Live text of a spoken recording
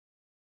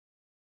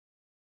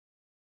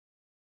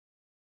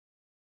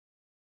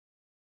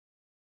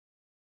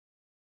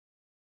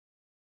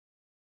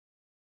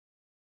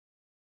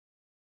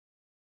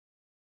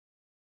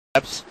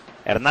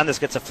Hernandez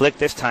gets a flick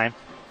this time,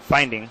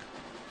 finding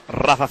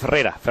Rafa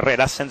Ferreira.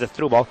 Ferreira sends a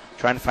through ball,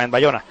 trying to find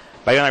Bayona.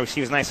 Bayona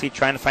receives nicely,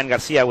 trying to find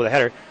Garcia with a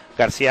header.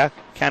 Garcia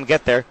can't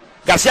get there.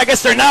 Garcia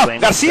gets there now!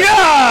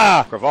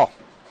 Garcia! Rafael.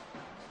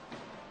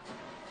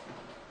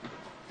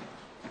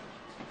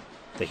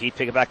 The Heat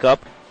pick it back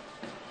up.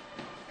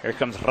 Here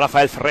comes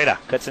Rafael Ferreira.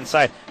 Cuts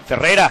inside.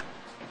 Ferreira.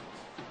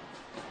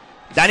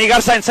 Danny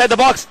Garza inside the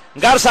box.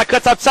 Garza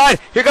cuts outside.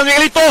 Here comes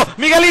Miguelito.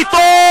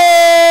 Miguelito!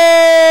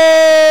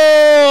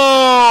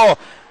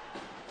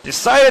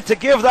 Decided to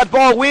give that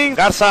ball wing.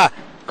 Garza.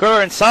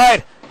 Curler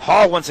inside.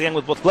 Hall once again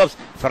with both gloves.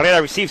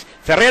 Ferreira receives.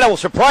 Ferreira will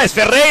surprise.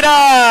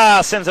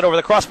 Ferreira sends it over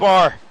the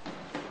crossbar.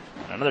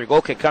 Another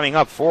goal kick coming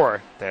up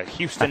for the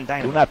Houston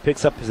Dynamo. Luna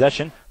picks up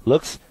possession.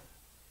 Looks.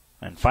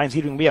 And finds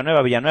Edwin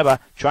Villanueva.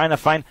 Villanueva trying to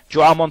find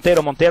Joao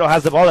Montero. Montero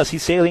has the ball as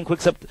he's sailing.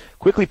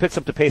 Quickly picks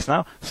up the pace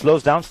now.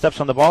 Slows down. Steps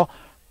on the ball.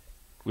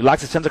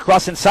 Relaxes. Sends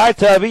across inside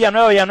to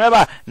Villanueva.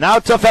 Villanueva now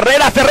to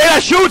Ferreira.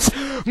 Ferreira shoots.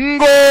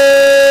 Goal!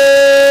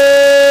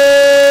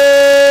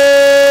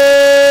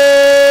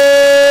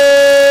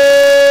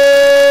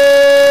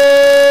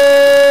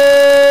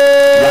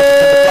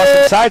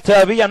 Inside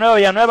to Villanueva.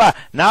 Villanueva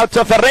now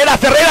to Ferreira.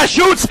 Ferreira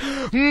shoots.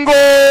 Goal!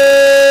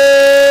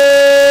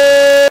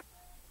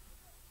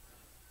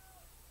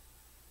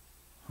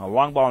 A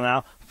long ball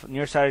now,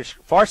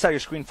 far side of your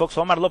screen, folks.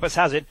 Omar Lopez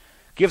has it,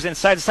 gives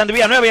inside. It's time to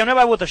Villanueva.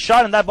 Villanueva with a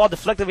shot, and that ball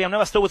deflected.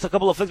 Villanueva still with a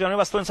couple of flicks.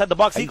 Villanueva still inside the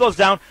box. He goes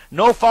down.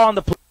 No foul on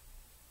the play.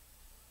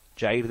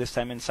 Jair this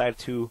time inside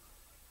to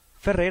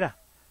Ferreira.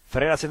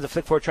 Ferreira sends a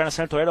flick forward, trying to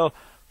send Toledo.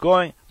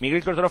 Going.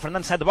 Miguel Tortoro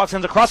Fernandez inside the box.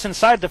 Sends a cross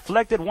inside,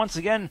 deflected once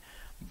again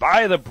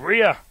by the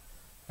Bria.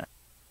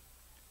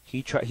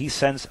 He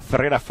sends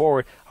Ferreira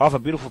forward off a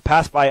beautiful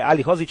pass by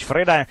Ali Hozic.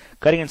 Ferreira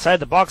cutting inside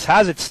the box,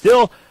 has it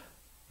still.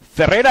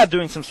 Ferreira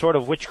doing some sort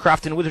of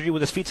witchcraft and wizardry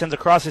with his feet, sends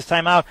across his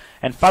timeout,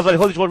 and Fazlo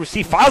Holic will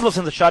receive. Fazlo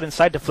sends a shot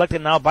inside,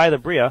 deflected now by the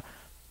Bria.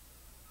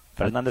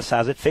 Fernandez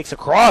has it, fakes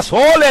across.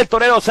 Ole!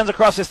 Toledo sends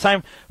across this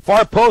time,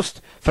 far post.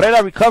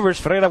 Ferreira recovers.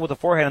 Ferreira with the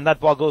forehand, and that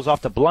ball goes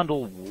off to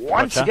Blundell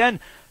once again.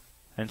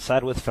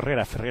 Inside with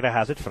Ferreira. Ferreira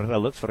has it. Ferreira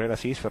looks. Ferreira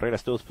sees. Ferreira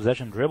still has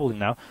possession, dribbling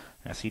now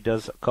as he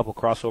does a couple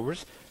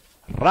crossovers.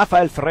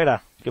 Rafael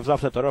Ferreira gives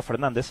off to Toro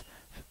Fernandez.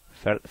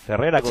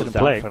 Ferreira goes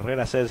down.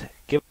 Ferreira says,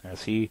 give,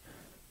 as he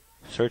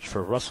search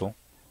for Russell.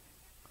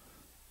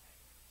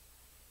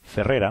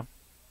 Ferreira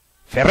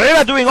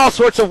doing all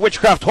sorts of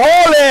witchcraft.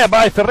 Ole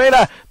by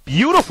Ferreira.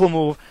 Beautiful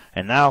move.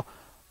 And now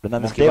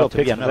Fernandez picks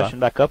possession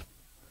back up.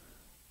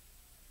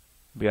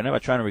 Villanueva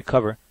trying to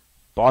recover.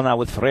 Ball now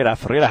with Ferreira.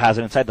 Ferreira has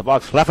it inside the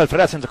box. Rafael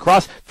Ferreira sends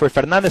across for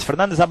Fernandez.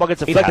 Fernandez, that ball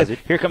gets deflected.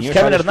 Here comes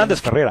Kevin Hernandez.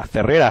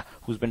 Ferreira,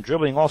 who's been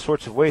dribbling all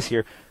sorts of ways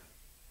here,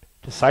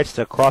 decides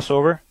to cross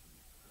over.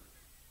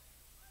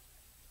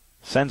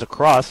 Sends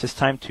across, this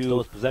time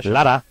to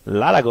Lara.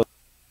 Lara goes.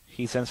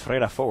 He sends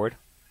Ferreira forward.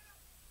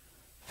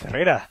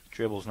 Ferreira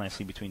dribbles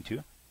nicely between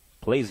two.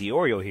 Plays the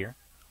Oreo here.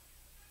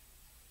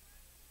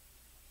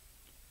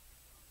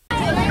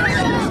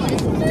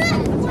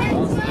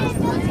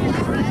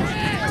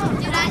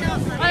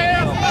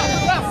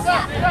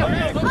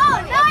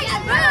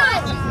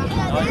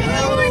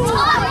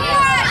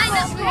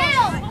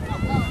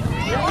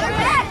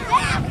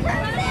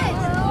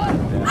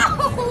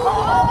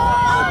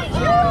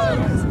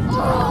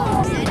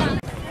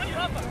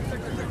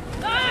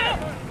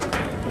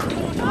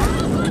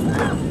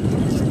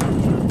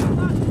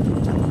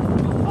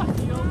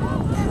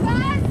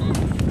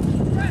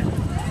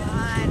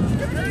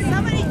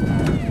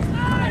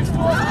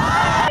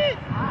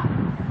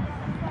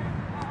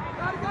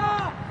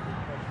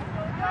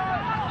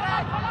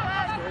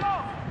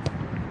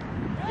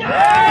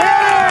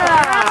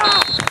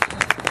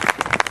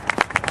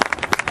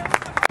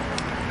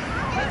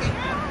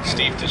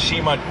 Steve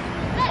Tashima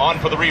on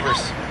for the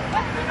Reavers.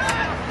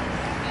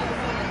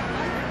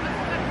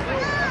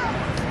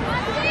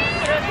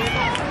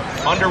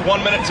 Under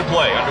 1 minute to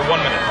play. Under 1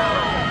 minute.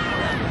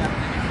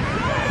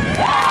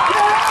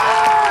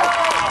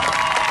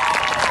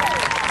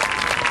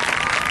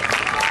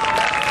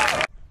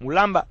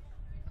 Mulamba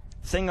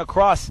sending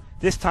across.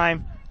 This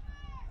time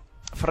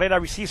Ferreira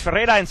receives.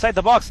 Ferreira inside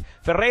the box.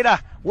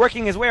 Ferreira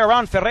working his way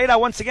around. Ferreira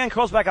once again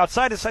curls back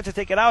outside, decides to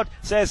take it out,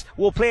 says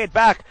we'll play it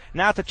back.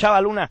 Now to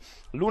Chava Luna.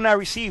 Luna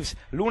receives.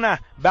 Luna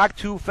back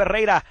to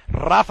Ferreira.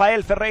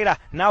 Rafael Ferreira.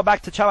 Now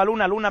back to Chava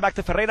Luna. Luna back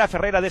to Ferreira.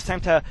 Ferreira this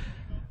time to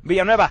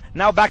Villanueva.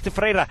 Now back to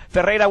Ferreira.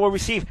 Ferreira will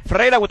receive.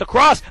 Ferreira with the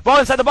cross. Ball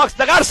inside the box.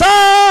 The Garza!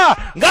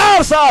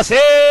 Garza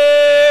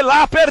se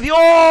la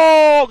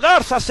perdió!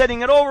 Garza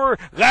setting it over.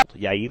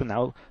 Yair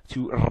now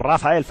to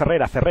Rafael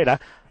Ferreira. Ferreira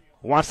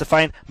wants to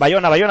find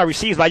Bayona. Bayona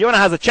receives. Bayona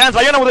has a chance.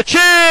 Bayona with a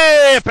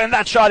chip! And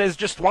that shot is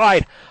just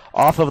wide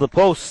off of the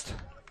post.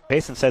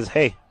 Payson says,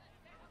 hey,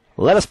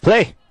 let us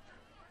play.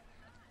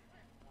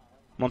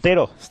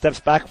 Montero steps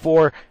back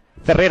for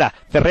Ferreira.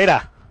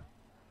 Ferreira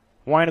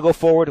wanting to go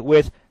forward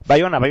with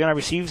Bayona. Bayona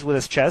receives with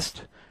his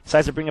chest.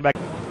 Decides to bring it back.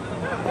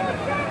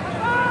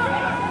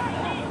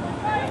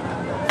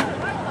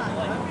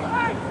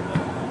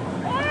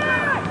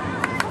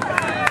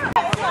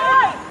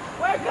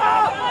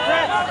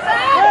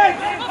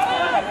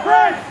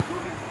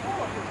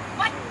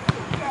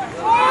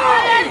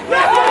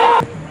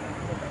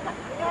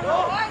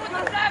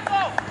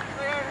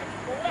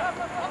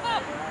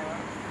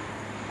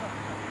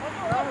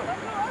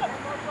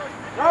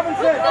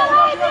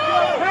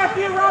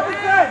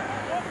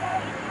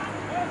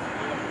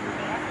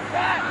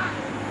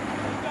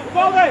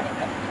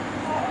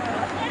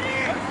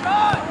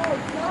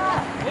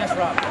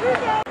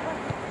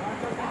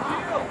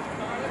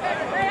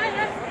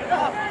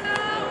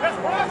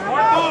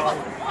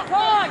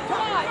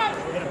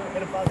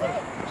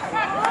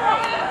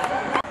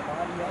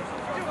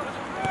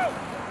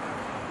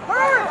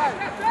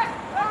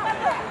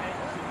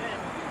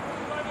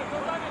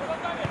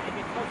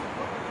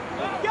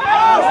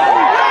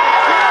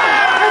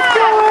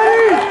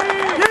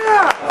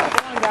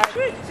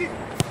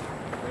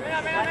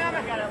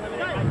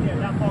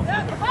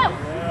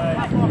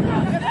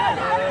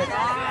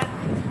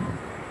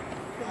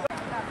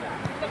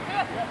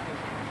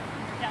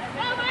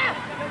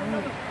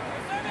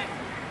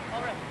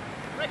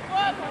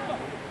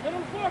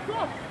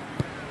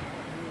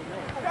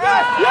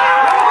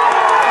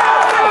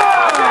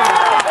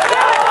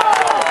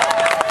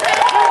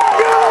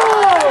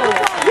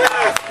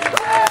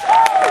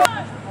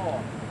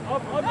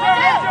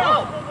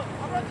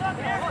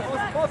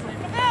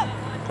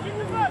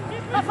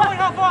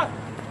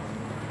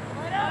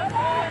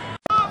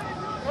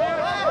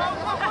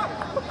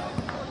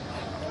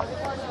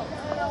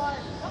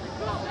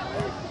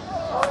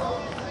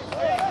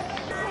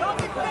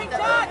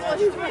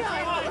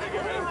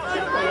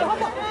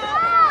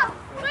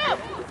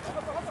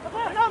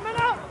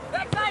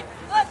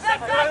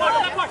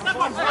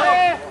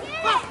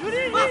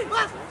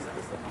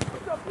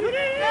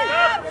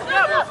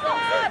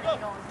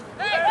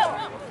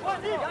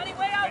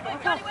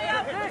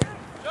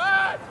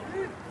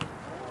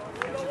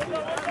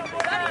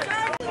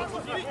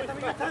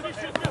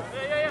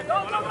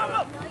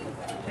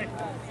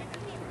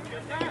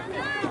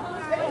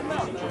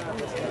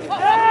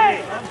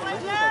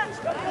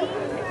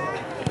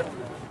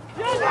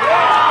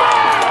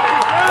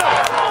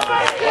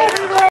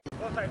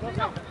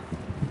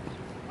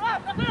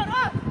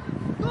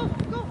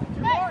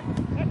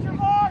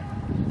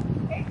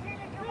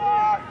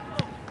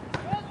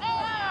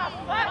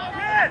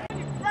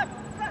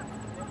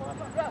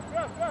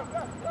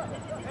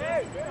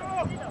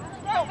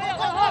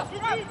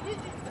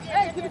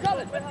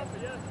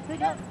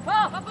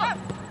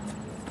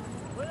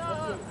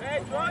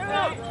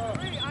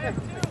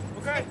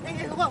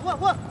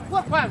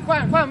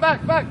 Juan,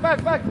 back.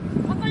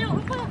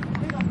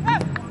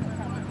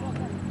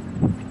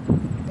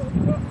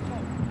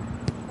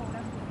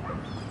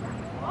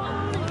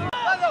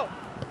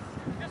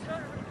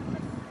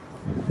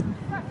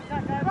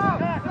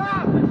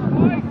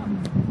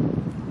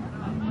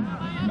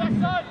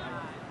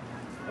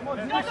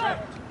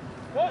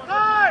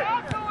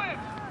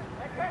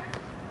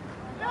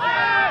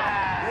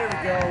 There we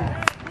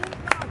go.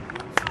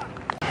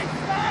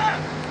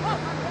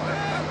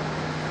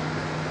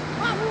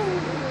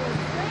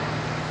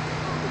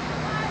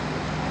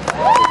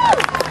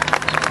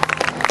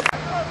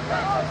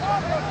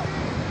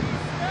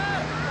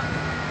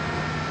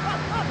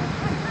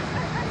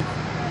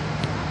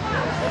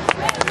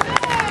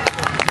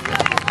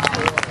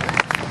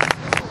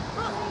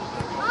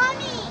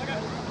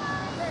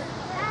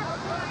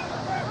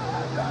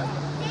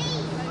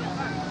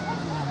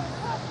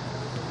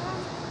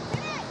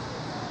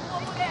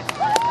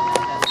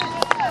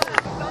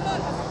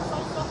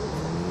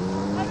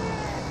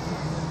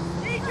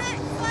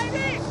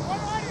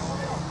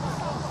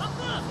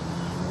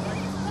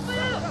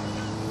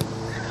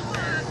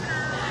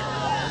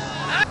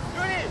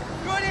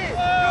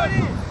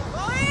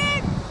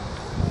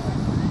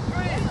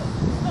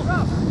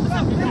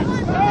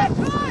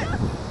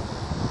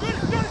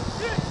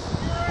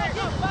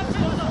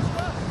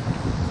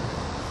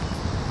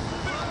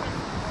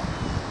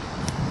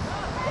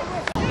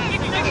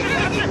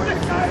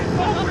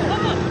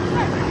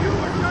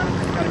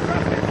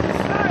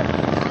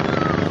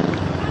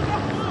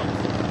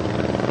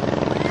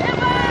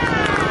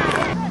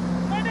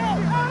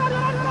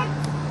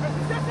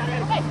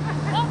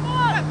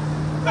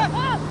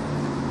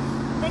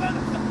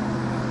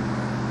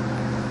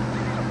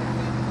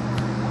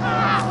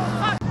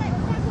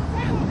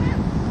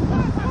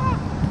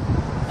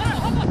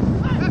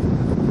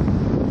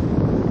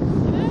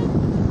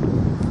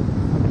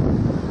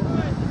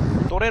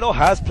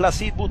 Has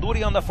Placid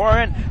Buduri on the far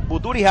end.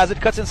 Buduri has it,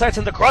 cuts inside,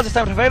 sends the cross this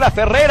time to Ferreira.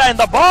 Ferreira in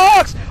the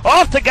box!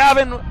 Off to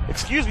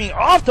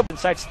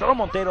inside. Still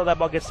Montero, that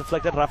ball gets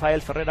deflected.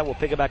 Rafael Ferreira will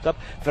pick it back up.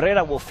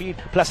 Ferreira will feed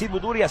Placid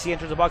Buduri as he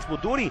enters the box.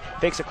 Buduri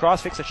fakes a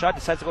cross, fakes a shot,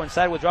 decides to go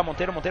inside, withdraw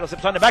Montero. Montero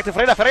slips on the back to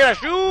Ferreira. Ferreira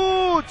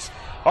shoots!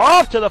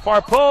 Off to the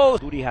far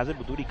post. Buduri has it.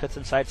 Buduri cuts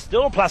inside.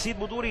 Still Placid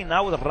Buduri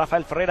now with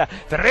Rafael Ferreira.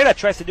 Ferreira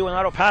tries to do an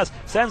auto pass,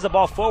 sends the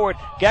ball forward.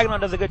 Gagnon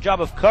does a good job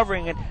of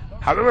covering it.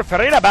 However,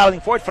 Ferreira battling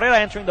forward. Ferreira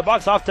entering the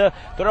box off to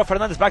Doro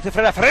Fernandez. Back to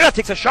Ferreira. Ferreira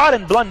takes a shot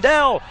and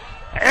Blundell.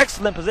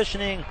 Excellent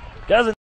positioning. Doesn't